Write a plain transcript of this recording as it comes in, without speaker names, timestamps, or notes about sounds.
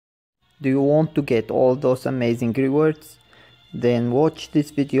Do you want to get all those amazing rewards? Then watch this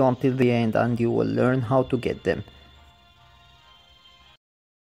video until the end and you will learn how to get them.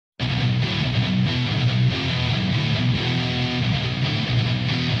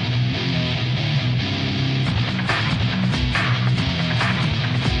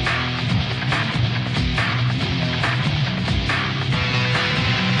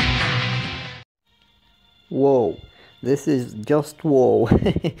 Whoa, this is just whoa.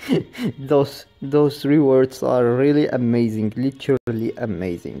 those rewards are really amazing, literally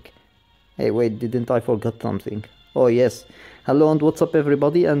amazing. Hey, wait, didn't I forget something? Oh yes, hello and what's up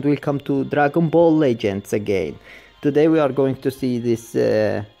everybody, and welcome to Dragon Ball Legends again. Today we are going to see this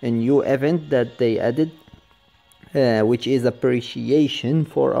a new event that they added, which is appreciation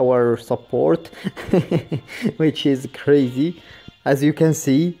for our support, which is crazy. As you can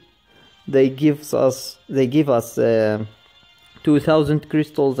see, they give us 2000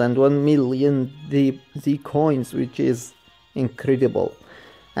 crystals and 1 million Z coins, which is incredible.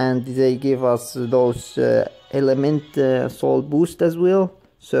 And they give us those element soul boost as well.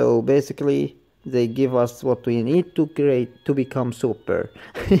 So basically they give us what we need to create to become super.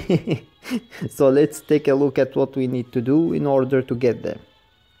 So let's take a look at what we need to do in order to get them.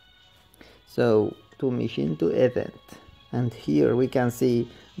 So to mission to event, and here we can see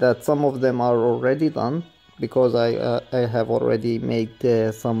that some of them are already done, because I have already made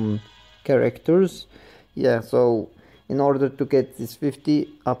some characters. Yeah, so in order to get this 50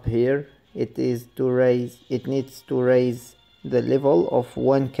 up here, it needs to raise the level of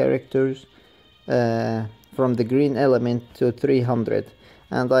one characters from the green element to 300,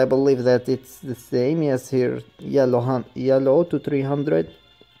 and I believe that it's the same. Yes, here yellow to 300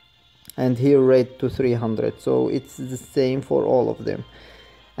 and here red to 300, so it's the same for all of them.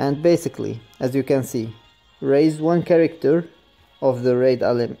 And basically, as you can see, raise one character of the red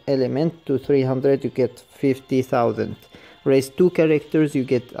element to 300, you get 50,000. Raise two characters, you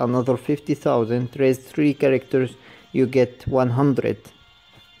get another 50,000. Raise three characters, you get 100.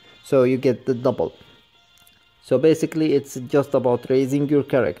 So you get the double. So basically, it's just about raising your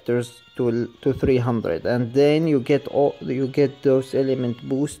characters to 300, and then you get those element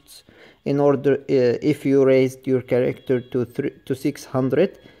boosts. In order, if you raised your character to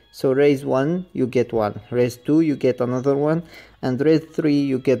 600, so raise one, you get one. Raise two, you get another one, and raise three,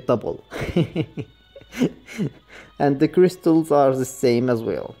 you get double. And the crystals are the same as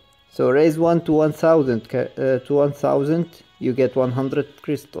well. So raise one to 1000, you get 100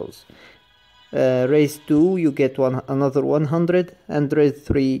 crystals. Raise two, you get another 100, and raise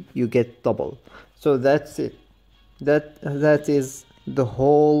three, you get double. So that's it. That is the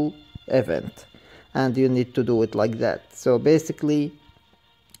whole event, and you need to do it like that. So basically,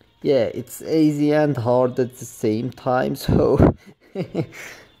 yeah, it's easy and hard at the same time. So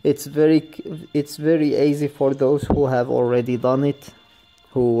it's very easy for those who have already done it,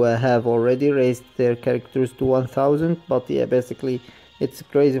 who have already raised their characters to 1000. But yeah, basically it's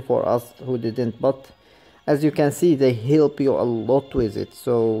crazy for us who didn't. But as you can see, they help you a lot with it.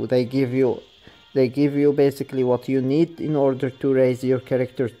 So they give you basically what you need in order to raise your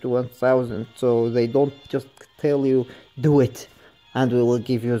characters to 1000. So they don't just tell you do it and we will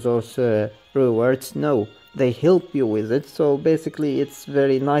give you those rewards. No, they help you with it. So basically it's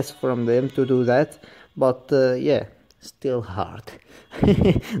very nice from them to do that. But yeah, still hard.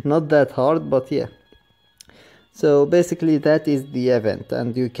 Not that hard, but yeah. So basically that is the event,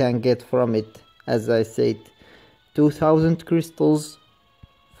 and you can get from it, as I said, 2000 crystals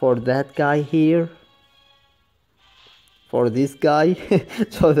for that guy here, for this guy,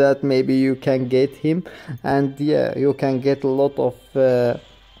 so that maybe you can get him. And yeah, you can get a lot of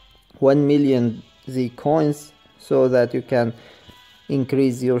 1 million Z coins, so that you can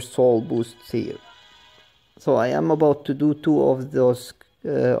increase your soul boosts here. So I am about to do two of those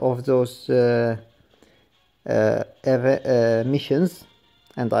missions,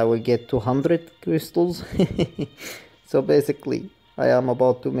 and I will get 200 crystals. So basically I am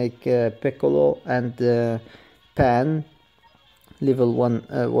about to make Piccolo and Pan level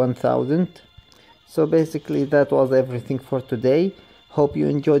 1000. So basically that was everything for today. Hope you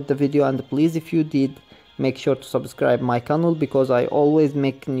enjoyed the video, and please, if you did, make sure to subscribe my channel, because I always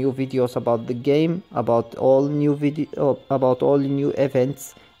make new videos about the game, about all new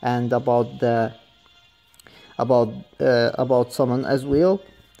events, and about summon as well.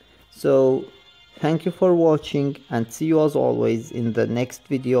 So thank you for watching, and see you as always in the next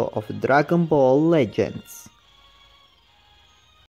video of Dragon Ball Legends.